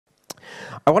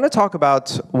I want to talk about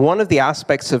one of the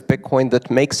aspects of Bitcoin that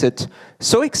makes it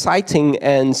so exciting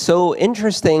and so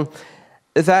interesting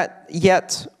that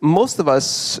yet most of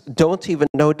us don't even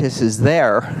notice is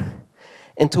there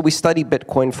until we study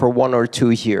Bitcoin for 1 or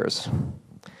 2 years.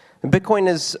 Bitcoin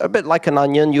is a bit like an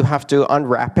onion. You have to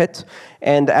unwrap it,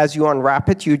 and as you unwrap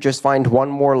it, you just find one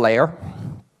more layer.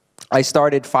 I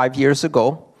started 5 years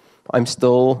ago. I'm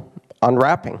still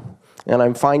unwrapping, and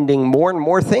I'm finding more and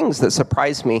more things that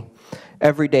surprise me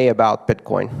every day about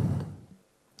Bitcoin.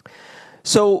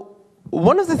 So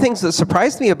one of the things that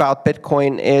surprised me about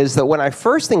Bitcoin is that when I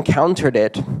first encountered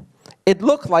it, it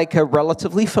looked like a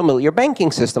relatively familiar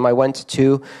banking system. I went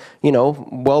to,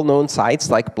 well-known sites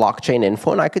like Blockchain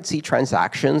Info, and I could see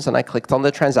transactions, and I clicked on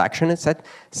the transaction. It said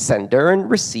sender and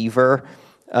receiver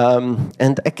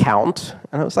and account,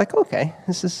 and I was like, okay,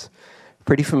 this is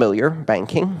pretty familiar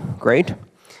banking, great.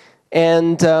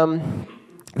 And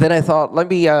then I thought, let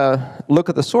me look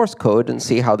at the source code and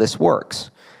see how this works.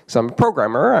 So I'm a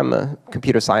programmer, I'm a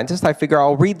computer scientist. I figure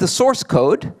I'll read the source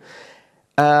code,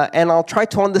 and I'll try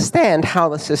to understand how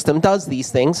the system does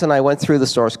these things. And I went through the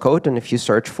source code, and if you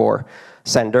search for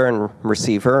sender and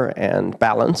receiver and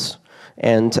balance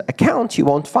and account, you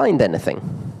won't find anything,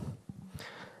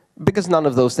 because none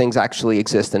of those things actually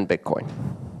exist in Bitcoin.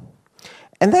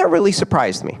 And that really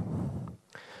surprised me,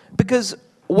 because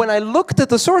when I looked at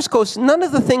the source code, none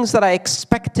of the things that I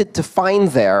expected to find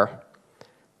there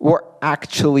were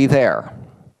actually there.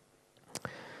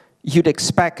 You'd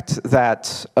expect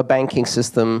that a banking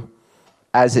system,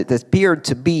 as it appeared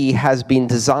to be, has been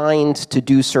designed to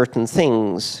do certain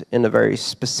things in a very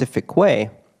specific way.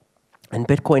 And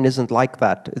Bitcoin isn't like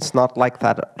that. It's not like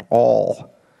that at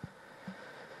all.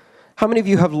 How many of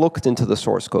you have looked into the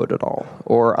source code at all,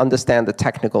 or understand the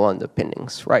technical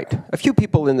underpinnings? Right, a few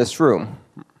people in this room.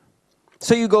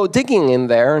 So you go digging in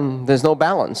there, and there's no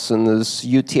balance, and there's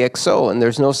UTXO, and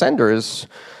there's no senders.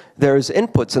 There's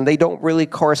inputs, and they don't really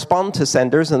correspond to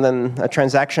senders, and then a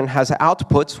transaction has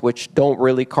outputs, which don't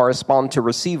really correspond to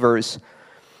receivers.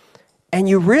 And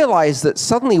you realize that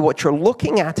suddenly what you're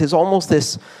looking at is almost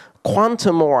this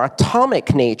quantum or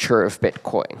atomic nature of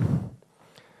Bitcoin.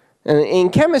 And in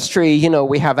chemistry,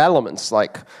 we have elements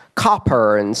like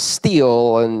copper and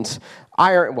steel and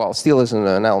iron. Well, steel isn't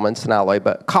an element, it's an alloy,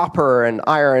 but copper and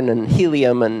iron and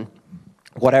helium and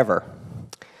whatever.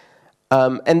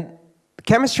 And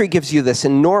chemistry gives you this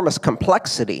enormous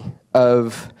complexity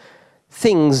of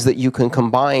things that you can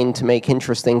combine to make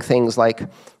interesting things like,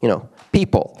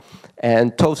 people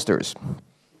and toasters.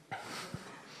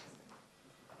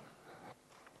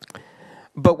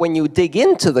 But when you dig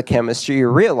into the chemistry, you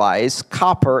realize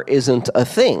copper isn't a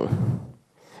thing.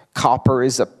 Copper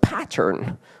is a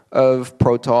pattern of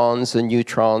protons and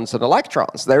neutrons and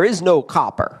electrons. There is no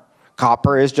copper.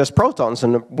 Copper is just protons,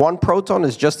 and one proton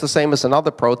is just the same as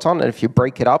another proton, and if you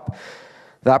break it up,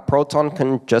 that proton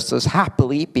can just as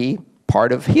happily be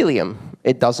part of helium.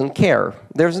 It doesn't care.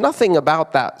 There's nothing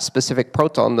about that specific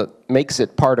proton that makes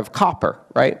it part of copper,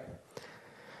 right?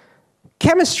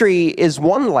 Chemistry is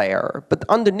one layer, but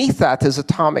underneath that is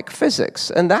atomic physics,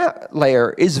 and that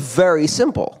layer is very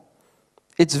simple.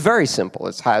 It's very simple.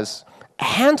 It has a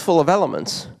handful of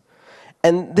elements,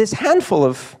 and this handful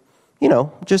of,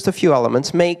 just a few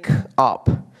elements make up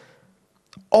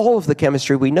all of the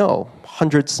chemistry we know,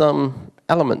 100-some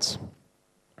elements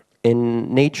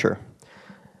in nature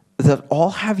that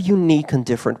all have unique and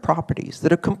different properties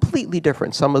that are completely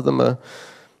different. Some of them are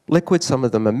liquids, some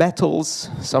of them are metals,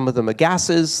 some of them are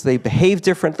gases. They behave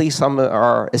differently. Some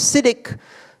are acidic,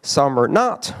 some are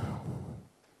not.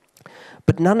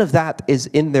 But none of that is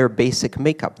in their basic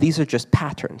makeup. These are just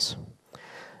patterns.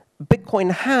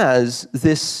 Bitcoin has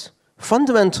this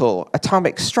fundamental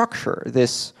atomic structure,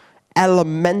 this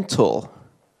elemental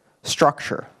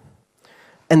structure.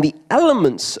 And the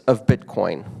elements of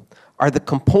Bitcoin are the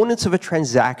components of a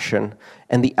transaction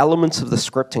and the elements of the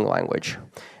scripting language.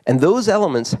 And those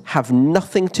elements have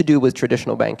nothing to do with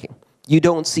traditional banking. You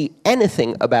don't see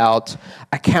anything about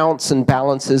accounts and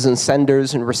balances and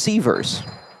senders and receivers.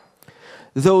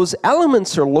 Those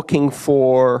elements are looking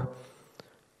for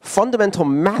fundamental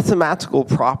mathematical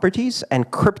properties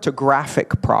and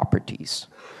cryptographic properties.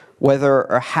 Whether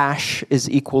a hash is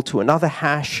equal to another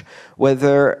hash,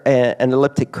 whether an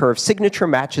elliptic curve signature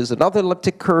matches another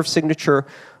elliptic curve signature,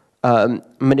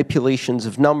 manipulations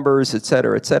of numbers, et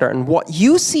cetera, et cetera. And what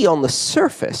you see on the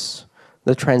surface,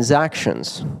 the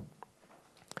transactions,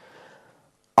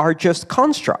 are just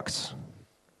constructs.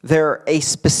 They're a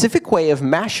specific way of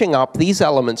mashing up these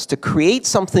elements to create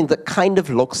something that kind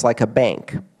of looks like a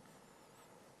bank.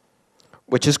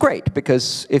 which is great,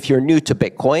 because if you're new to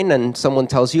Bitcoin and someone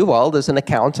tells you, well, there's an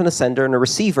account and a sender and a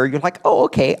receiver, you're like, oh,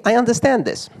 OK, I understand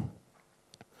this.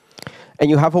 And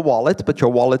you have a wallet, but your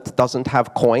wallet doesn't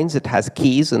have coins. It has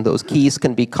keys, and those keys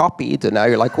can be copied. And now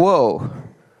you're like, whoa,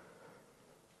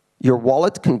 your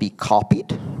wallet can be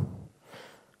copied?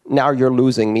 Now you're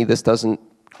losing me. This doesn't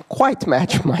quite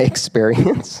match my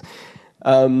experience.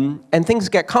 And things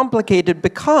get complicated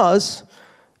because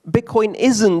Bitcoin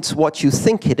isn't what you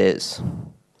think it is.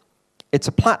 It's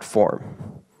a platform.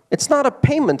 It's not a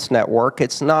payment network.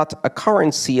 It's not a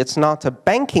currency. It's not a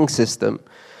banking system.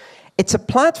 It's a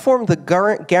platform that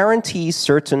guarantees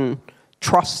certain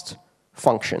trust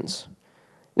functions.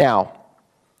 Now,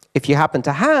 if you happen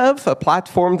to have a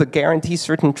platform that guarantees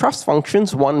certain trust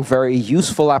functions, one very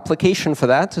useful application for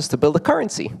that is to build a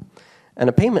currency and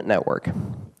a payment network.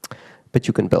 But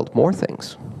you can build more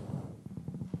things.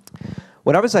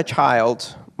 When I was a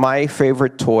child, my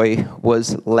favorite toy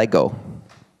was Lego.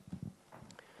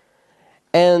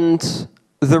 And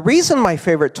the reason my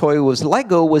favorite toy was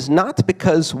Lego was not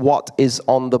because what is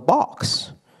on the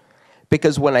box.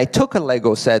 Because when I took a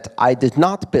Lego set, I did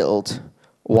not build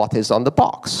what is on the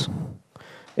box.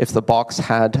 If the box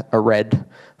had a red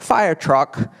fire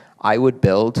truck, I would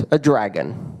build a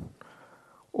dragon,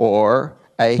 or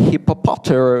a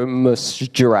hippopotamus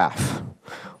giraffe,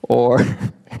 or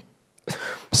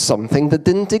something that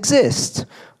didn't exist,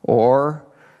 or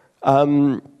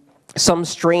some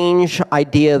strange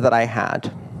idea that I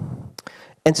had.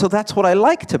 And so that's what I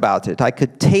liked about it. I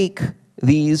could take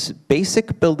these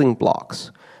basic building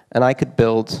blocks, and I could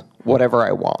build whatever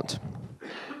I want.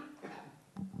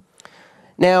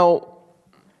 Now,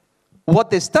 what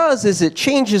this does is it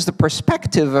changes the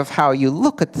perspective of how you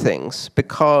look at things,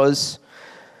 because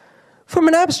from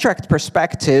an abstract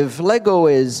perspective, Lego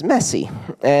is messy.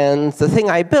 And the thing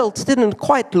I built didn't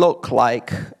quite look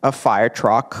like a fire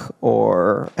truck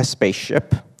or a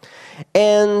spaceship.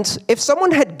 And if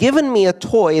someone had given me a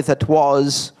toy that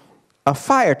was a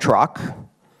fire truck,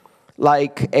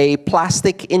 like a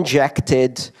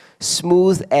plastic-injected,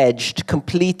 smooth-edged,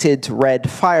 completed red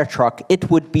fire truck, it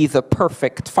would be the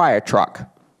perfect fire truck.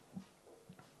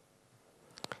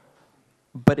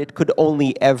 But it could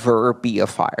only ever be a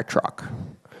fire truck.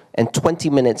 And 20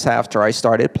 minutes after I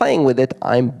started playing with it,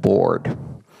 I'm bored.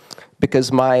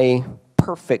 Because my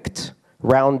perfect,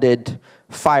 rounded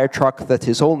fire truck that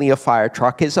is only a fire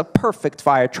truck is a perfect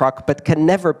fire truck, but can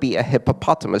never be a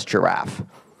hippopotamus giraffe,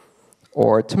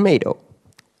 or a tomato,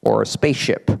 or a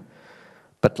spaceship.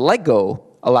 But Lego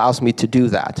allows me to do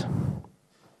that.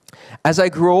 As I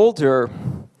grew older,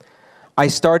 I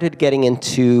started getting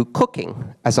into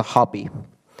cooking as a hobby.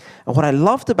 And what I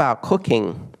loved about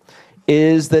cooking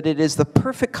is that it is the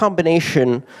perfect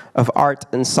combination of art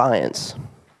and science.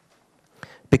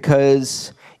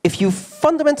 Because if you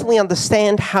fundamentally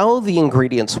understand how the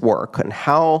ingredients work and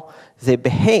how they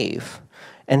behave,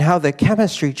 and how the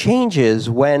chemistry changes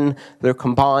when they're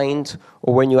combined,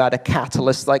 or when you add a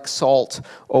catalyst like salt,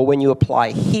 or when you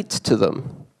apply heat to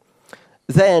them,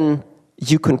 then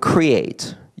you can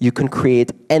create. You can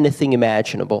create anything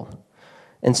imaginable.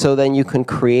 And so then you can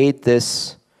create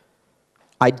this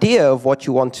idea of what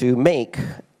you want to make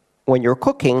when you're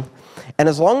cooking. And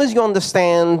as long as you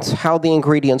understand how the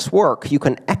ingredients work, you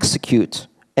can execute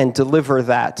and deliver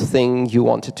that thing you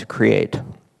wanted to create.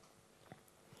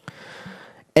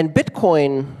 And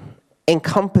Bitcoin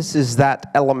encompasses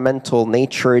that elemental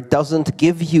nature. It doesn't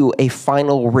give you a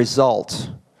final result.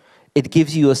 It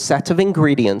gives you a set of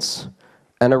ingredients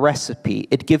and a recipe.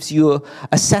 It gives you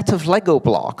a set of Lego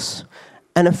blocks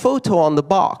and a photo on the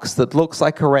box that looks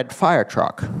like a red fire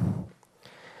truck.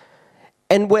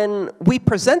 And when we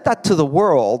present that to the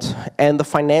world and the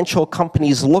financial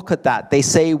companies look at that, they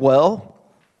say, well,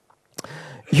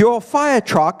 your fire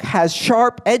truck has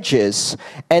sharp edges,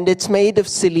 and it's made of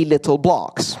silly little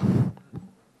blocks.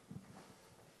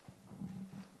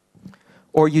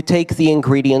 Or you take the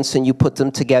ingredients and you put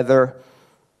them together,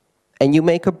 and you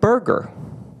make a burger.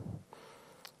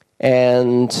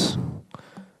 And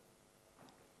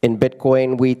in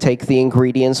Bitcoin, we take the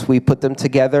ingredients, we put them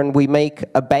together, and we make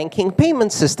a banking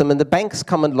payment system. And the banks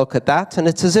come and look at that, and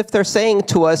it's as if they're saying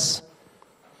to us,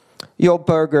 your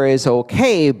burger is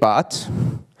OK, but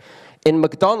in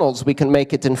McDonald's, we can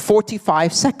make it in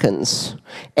 45 seconds,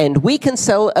 and we can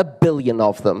sell 1 billion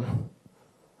of them.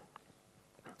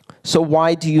 So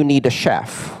why do you need a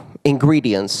chef,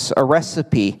 ingredients, a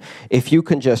recipe, if you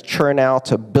can just churn out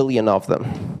 1 billion of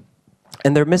them?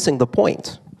 And they're missing the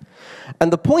point.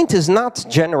 And the point is not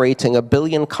generating 1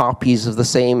 billion copies of the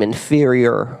same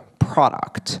inferior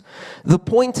product. The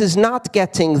point is not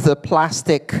getting the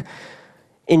plastic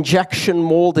injection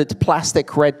molded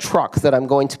plastic red truck that I'm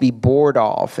going to be bored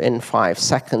of in 5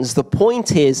 seconds. The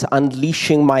point is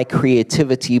unleashing my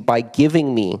creativity by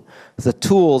giving me the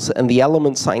tools and the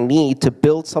elements I need to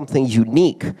build something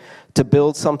unique, to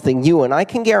build something new. And I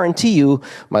can guarantee you,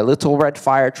 my little red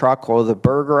fire truck or the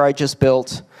burger I just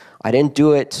built, I didn't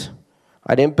do it.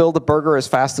 I didn't build a burger as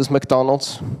fast as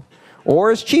McDonald's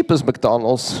or as cheap as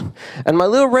McDonald's. And my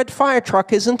little red fire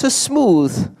truck isn't as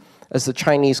smooth as the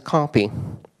Chinese copy.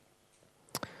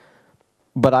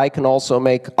 But I can also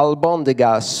make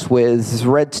albondigas with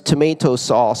red tomato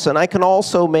sauce, and I can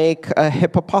also make a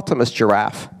hippopotamus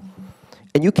giraffe.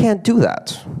 And you can't do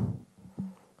that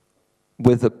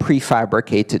with a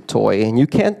prefabricated toy, and you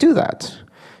can't do that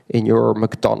in your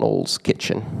McDonald's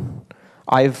kitchen.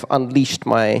 I've unleashed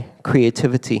my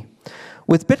creativity.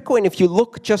 With Bitcoin, if you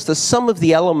look just at some of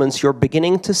the elements, you're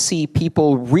beginning to see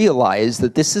people realize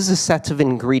that this is a set of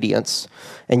ingredients.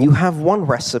 And you have one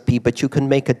recipe, but you can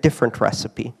make a different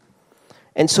recipe.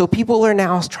 And so people are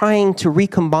now trying to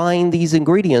recombine these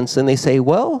ingredients. And they say,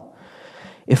 well,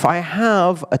 if I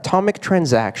have atomic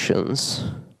transactions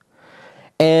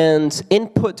and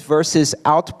input versus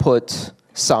output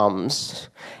sums,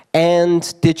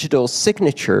 and digital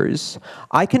signatures,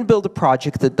 I can build a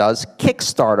project that does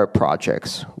Kickstarter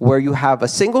projects, where you have a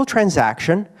single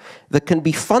transaction that can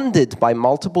be funded by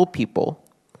multiple people,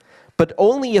 but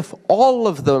only if all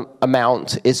of the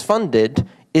amount is funded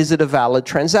is it a valid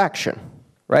transaction,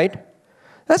 right?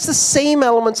 That's the same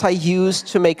elements I use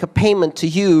to make a payment to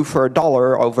you for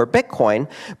 $1 over Bitcoin,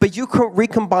 but you can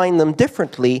recombine them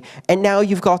differently, and now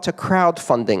you've got a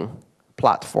crowdfunding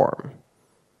platform.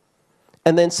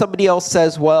 And then somebody else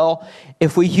says, well,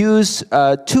 if we use 2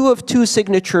 of 2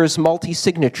 signatures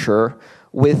multi-signature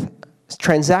with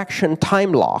transaction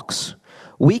time locks,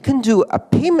 we can do a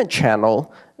payment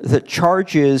channel that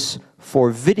charges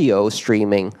for video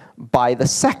streaming by the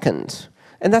second.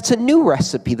 And that's a new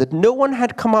recipe that no one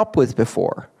had come up with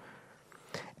before.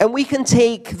 And we can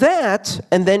take that,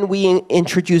 and then we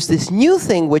introduce this new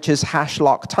thing, which is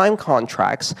hash-locked time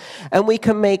contracts, and we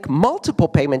can make multiple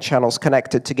payment channels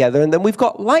connected together, and then we've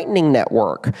got Lightning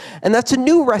Network. And that's a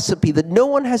new recipe that no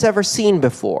one has ever seen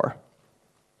before.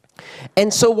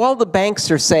 And so while the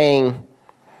banks are saying,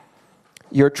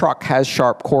 your truck has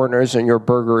sharp corners and your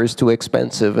burger is too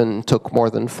expensive and took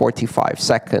more than 45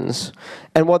 seconds,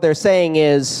 and what they're saying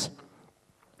is,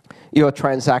 your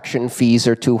transaction fees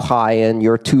are too high and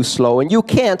you're too slow and you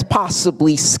can't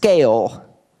possibly scale,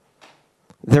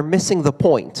 they're missing the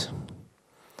point.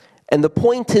 And the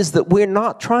point is that we're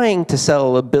not trying to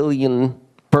sell 1 billion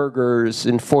burgers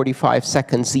in 45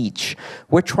 seconds each.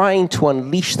 We're trying to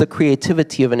unleash the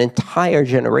creativity of an entire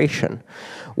generation.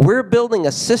 We're building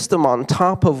a system on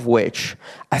top of which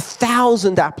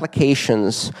 1,000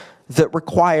 applications that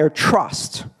require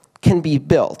trust can be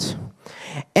built.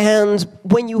 And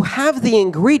when you have the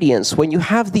ingredients, when you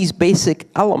have these basic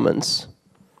elements,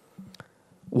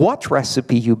 what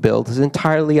recipe you build is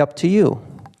entirely up to you.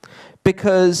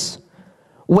 Because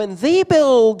when they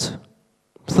build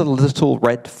the little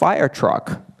red fire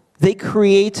truck, they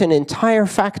create an entire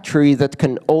factory that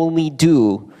can only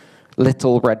do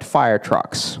little red fire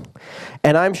trucks.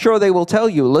 And I'm sure they will tell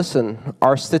you, listen,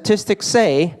 our statistics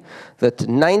say that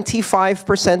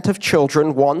 95% of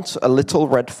children want a little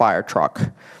red fire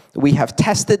truck. We have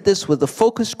tested this with the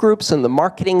focus groups and the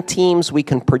marketing teams. We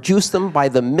can produce them by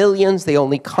the millions. They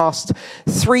only cost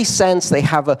 3 cents. They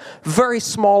have a very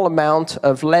small amount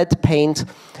of lead paint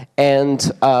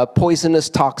and poisonous,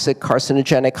 toxic,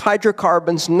 carcinogenic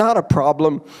hydrocarbons. Not a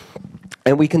problem.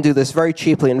 And we can do this very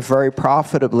cheaply and very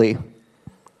profitably.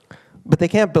 But they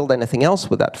can't build anything else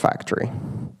with that factory.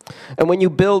 And when you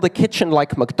build a kitchen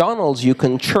like McDonald's, you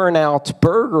can churn out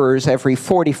burgers every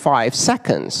 45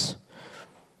 seconds.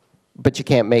 But you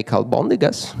can't make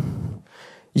albondigas.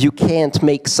 You can't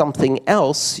make something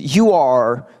else. You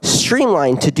are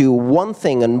streamlined to do one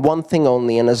thing and one thing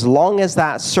only. And as long as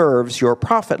that serves your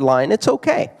profit line, it's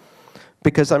okay.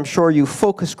 Because I'm sure you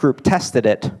focus group tested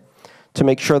it to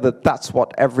make sure that that's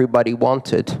what everybody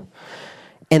wanted.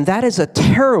 And that is a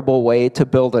terrible way to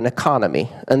build an economy.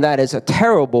 And that is a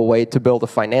terrible way to build a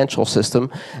financial system.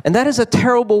 And that is a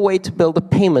terrible way to build a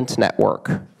payment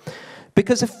network.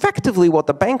 Because effectively what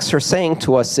the banks are saying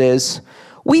to us is,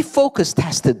 we focus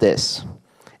tested this.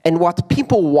 And what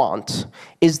people want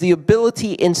is the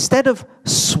ability, instead of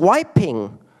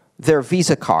swiping their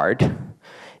Visa card,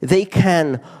 they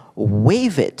can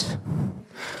wave it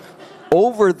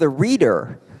over the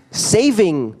reader,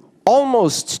 saving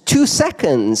almost 2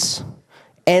 seconds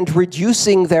and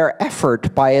reducing their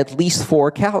effort by at least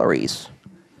 4 calories.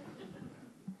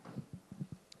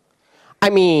 I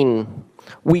mean,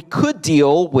 We could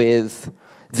deal with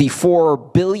the 4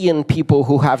 billion people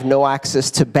who have no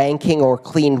access to banking or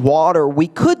clean water. We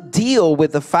could deal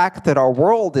with the fact that our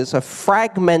world is a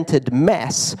fragmented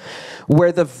mess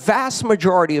where the vast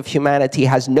majority of humanity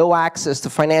has no access to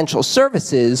financial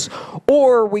services,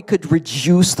 or we could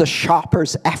reduce the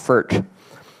shopper's effort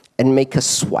and make a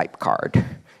swipe card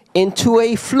into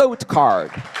a float card.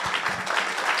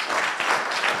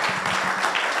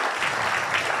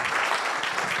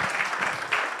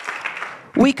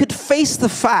 We could face the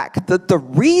fact that the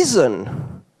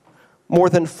reason more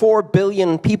than 4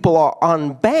 billion people are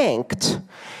unbanked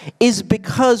is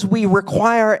because we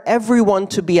require everyone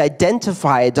to be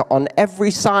identified on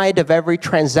every side of every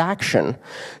transaction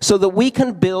so that we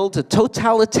can build a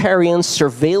totalitarian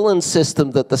surveillance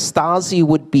system that the Stasi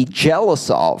would be jealous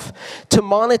of to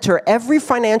monitor every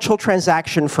financial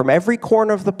transaction from every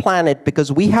corner of the planet,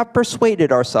 because we have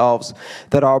persuaded ourselves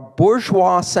that our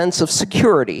bourgeois sense of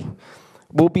security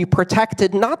will be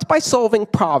protected not by solving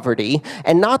poverty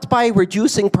and not by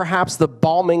reducing perhaps the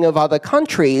bombing of other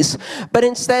countries, but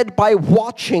instead by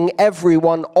watching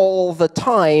everyone all the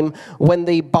time when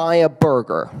they buy a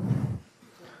burger,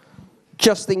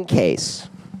 just in case.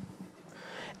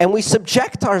 And we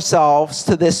subject ourselves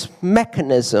to this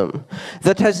mechanism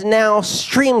that has now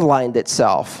streamlined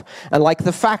itself. And like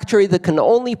the factory that can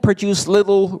only produce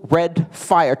little red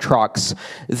fire trucks,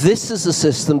 this is a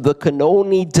system that can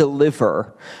only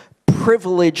deliver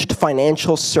privileged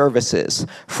financial services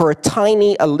for a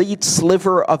tiny elite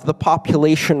sliver of the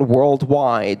population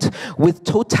worldwide, with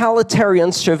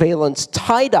totalitarian surveillance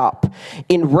tied up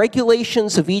in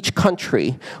regulations of each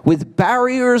country, with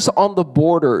barriers on the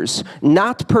borders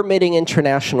not permitting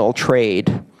international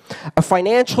trade. A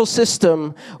financial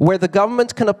system where the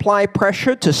government can apply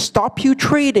pressure to stop you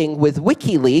trading with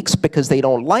WikiLeaks because they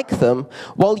don't like them,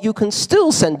 while you can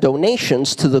still send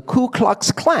donations to the Ku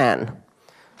Klux Klan.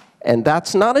 And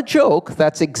that's not a joke,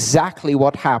 that's exactly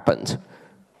what happened.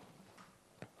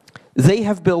 They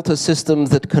have built a system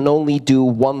that can only do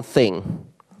one thing: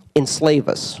 enslave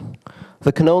us.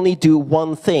 That can only do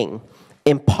one thing: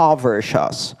 impoverish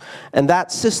us. And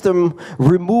that system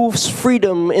removes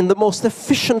freedom in the most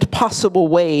efficient possible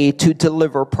way to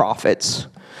deliver profits.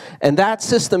 And that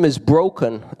system is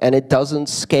broken and it doesn't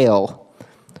scale.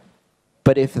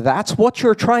 But if that's what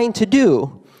you're trying to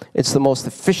do, it's the most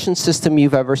efficient system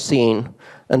you've ever seen.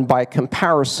 And by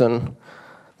comparison,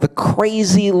 the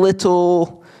crazy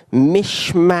little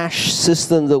mishmash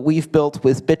system that we've built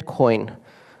with Bitcoin,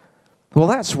 well,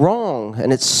 that's wrong,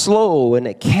 and it's slow, and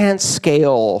it can't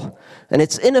scale, and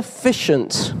it's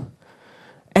inefficient,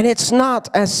 and it's not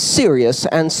as serious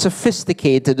and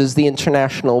sophisticated as the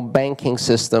international banking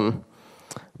system,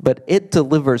 but it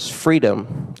delivers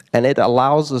freedom, and it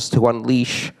allows us to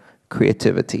unleash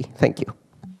creativity. Thank you.